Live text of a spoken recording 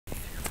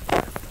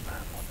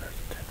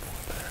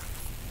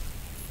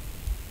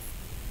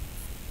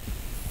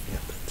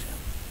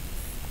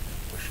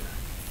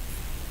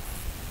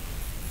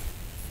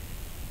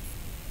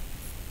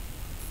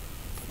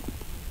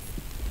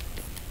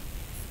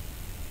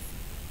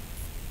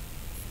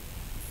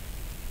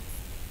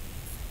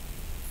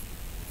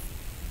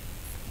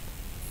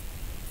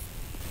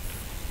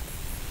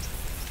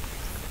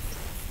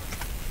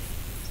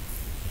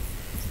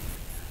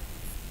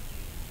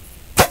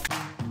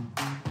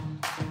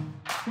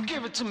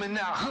Give it to me now,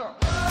 huh?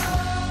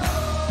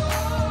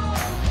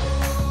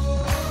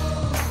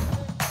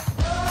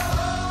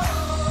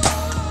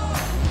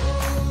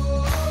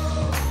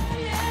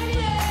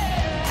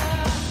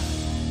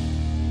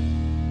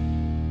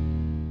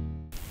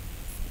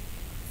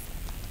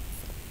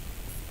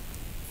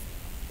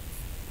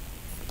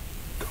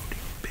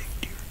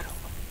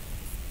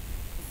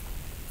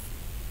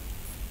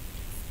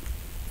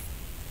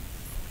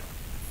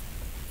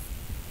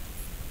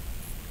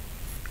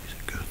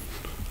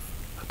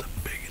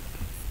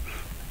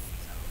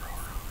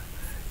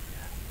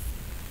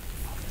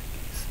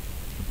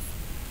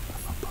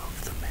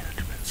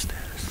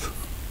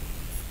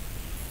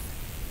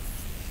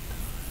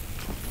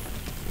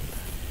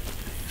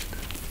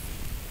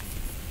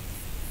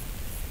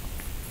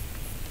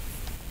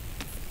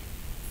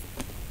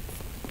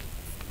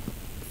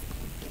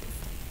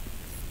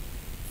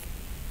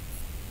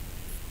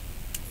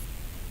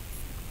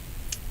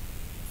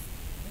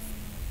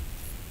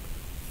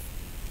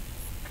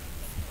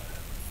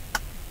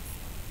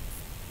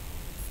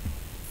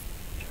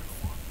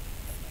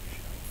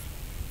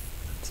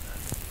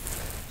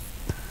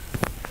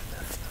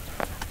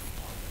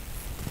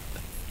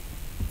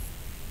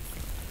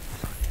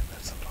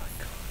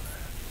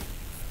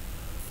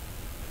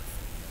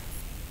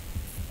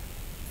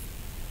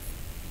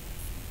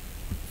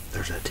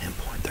 There's that 10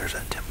 point. There's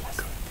that 10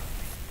 point.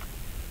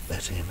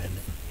 That's him, isn't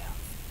it?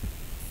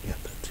 Yeah. Yep,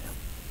 that's him.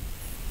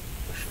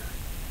 For sure.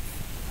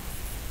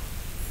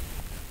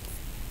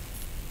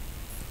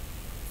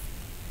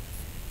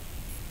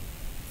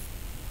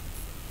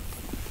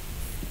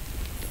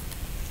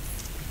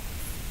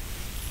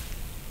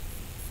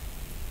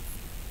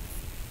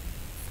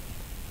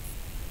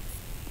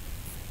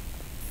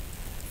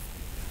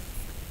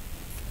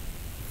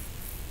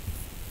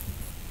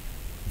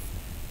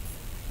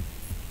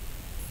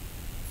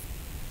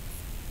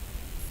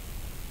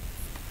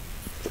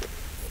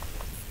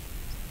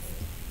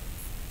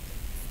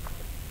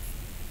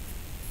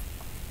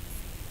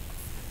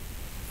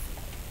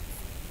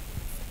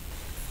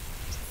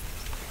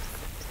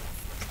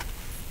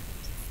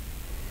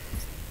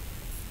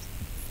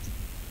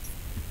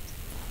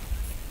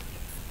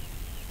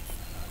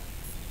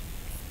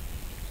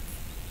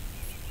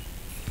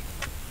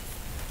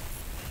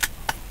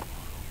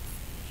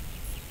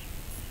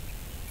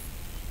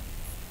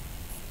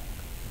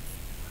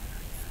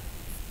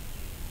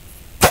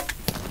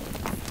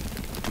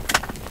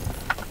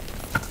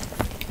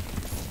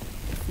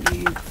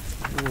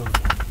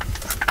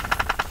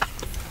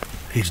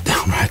 He's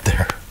down right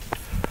there.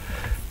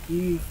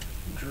 You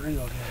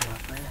drilled him, my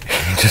friend.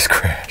 He just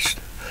crashed.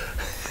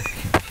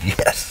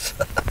 Yes.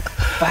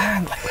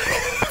 Finally.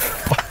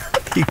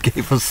 He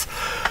gave us,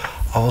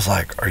 I was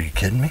like, are you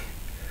kidding me?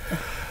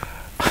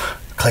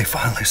 Clay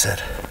finally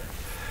said,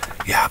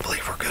 yeah, I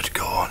believe we're good to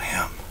go on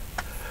him.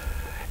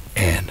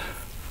 And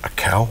a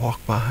cow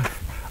walked by,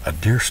 a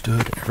deer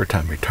stood. Every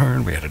time we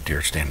turned, we had a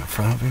deer stand in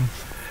front of him.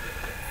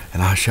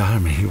 And I shot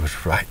him and he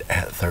was right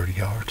at 30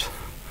 yards.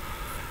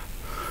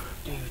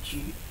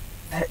 Dude,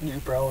 your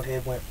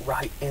broadhead went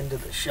right into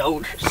the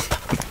shoulders.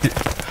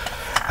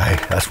 Hey,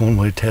 that's one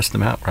way to test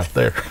them out right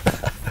there.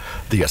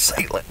 The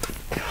assailant.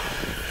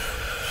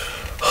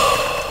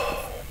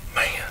 Oh,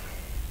 man.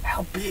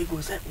 How big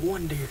was that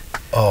one deer?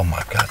 Oh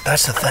my God,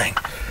 that's the thing.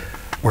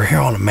 We're here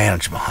on a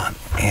management hunt,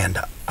 and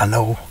I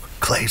know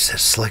Clay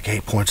says slick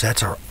 8 points.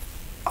 That's our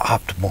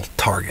optimal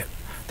target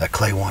that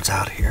Clay wants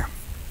out here.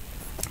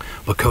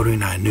 But Cody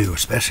and I knew,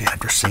 especially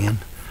after seeing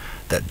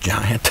that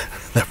giant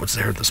that was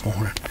there this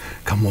morning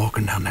come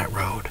walking down that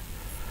road.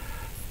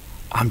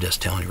 I'm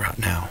just telling you right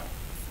now,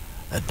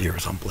 that deer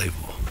is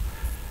unbelievable.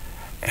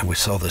 And we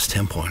saw this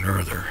 10 point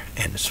earlier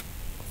and his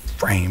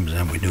frames,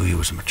 and we knew he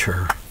was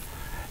mature.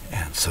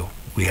 And so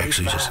we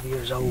actually He's just 5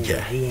 years old, yeah.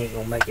 And he ain't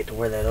gonna make it to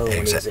where that other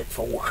one is at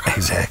 4.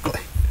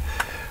 Exactly.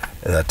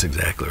 That's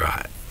exactly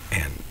right.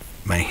 And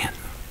man,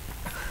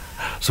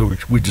 so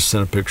we just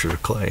sent a picture to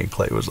Clay, and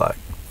Clay was like,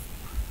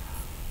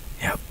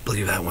 yeah, I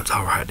believe that one's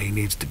all right. He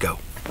needs to go.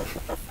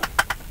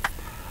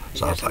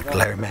 So I was like,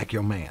 Larry Mack,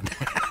 your man.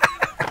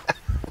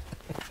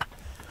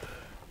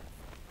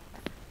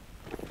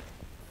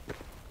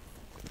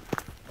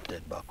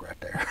 Dead buck right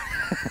there.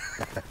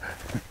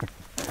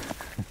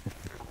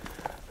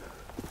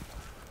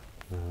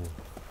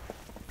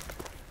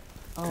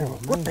 Oh,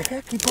 what the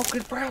heck? He broke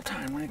his brow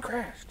tine when he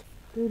crashed.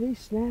 Dude, he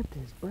snapped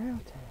his brow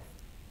tine.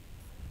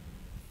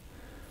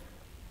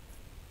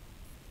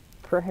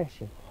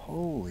 Crashing.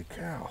 Holy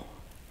cow.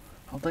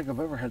 I don't think I've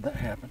ever had that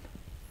happen.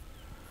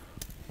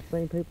 I've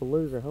seen people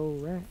lose their whole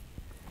rack.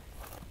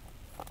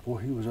 Boy,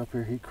 he was up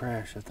here, he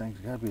crashed. That thing's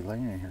got to be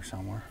laying in here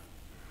somewhere.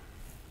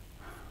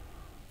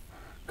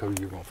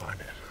 Cody, you're going to find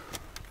it.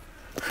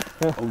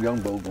 Oh,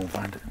 young Bo's going to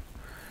find it.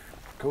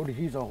 Cody,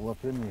 he's all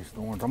up in these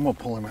thorns. I'm going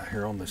to pull him out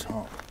here on this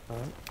hump. All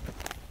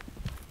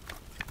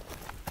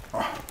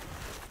right.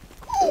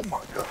 Oh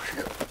my gosh,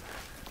 yeah.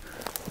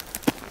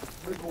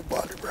 Big old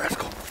body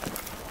rascal.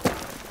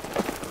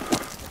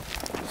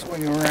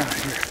 Swing around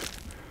here.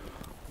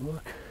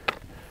 Look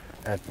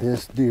at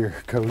this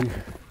deer, Cody.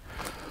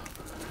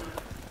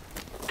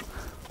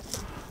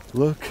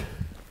 Look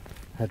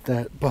at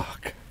that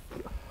buck.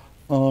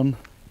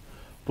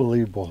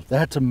 Unbelievable.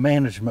 That's a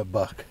management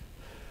buck.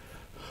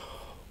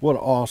 What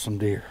an awesome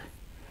deer.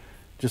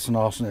 Just an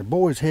awesome deer.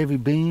 Boy's heavy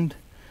beamed.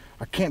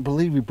 I can't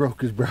believe he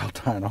broke his brow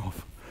tine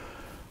off.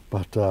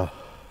 But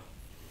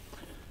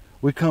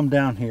we come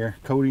down here.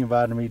 Cody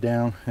invited me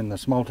down and the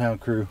Smalltown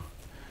crew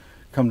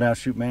come down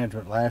shoot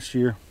management last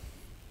year.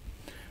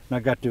 And I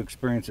got to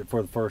experience it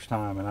for the first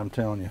time, and I'm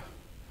telling you,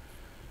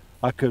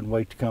 I couldn't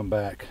wait to come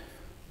back.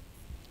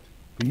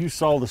 But you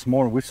saw this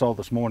morning, we saw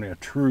this morning a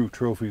true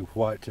trophy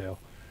whitetail,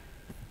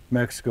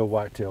 Mexico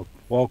whitetail,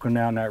 walking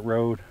down that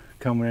road,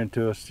 coming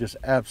into us, just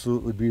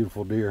absolutely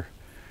beautiful deer.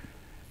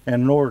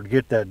 And in order to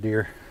get that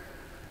deer,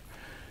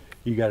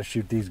 you got to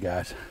shoot these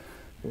guys.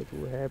 Which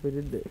we're happy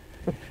to do.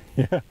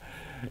 Yeah.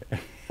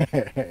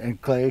 And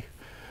Clay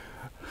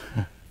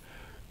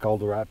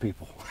called the right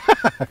people,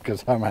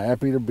 because I'm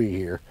happy to be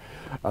here.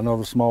 I know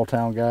the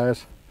Smalltown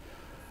guys.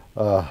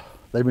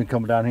 They've been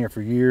coming down here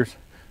for years,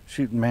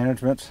 shooting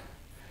managements,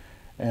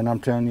 and I'm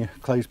telling you,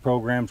 Clay's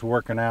program's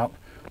working out.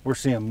 We're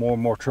seeing more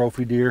and more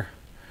trophy deer,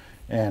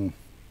 and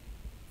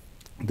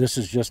this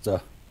is just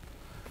a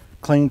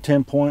clean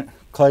 10-point.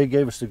 Clay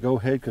gave us the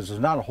go-ahead because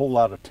there's not a whole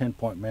lot of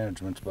 10-point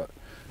managements, but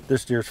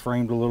this deer's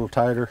framed a little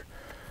tighter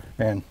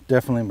and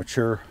definitely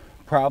mature.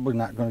 Probably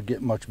not going to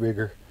get much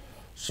bigger,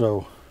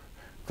 so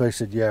Clay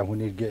said, yeah, we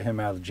need to get him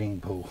out of the gene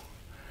pool.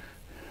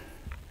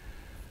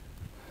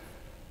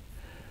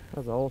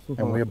 That's awesome.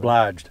 And we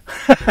obliged.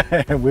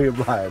 And we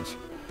obliged.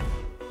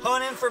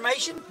 Hunt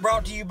information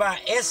brought to you by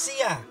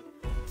SCI,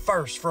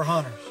 First for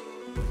Hunters.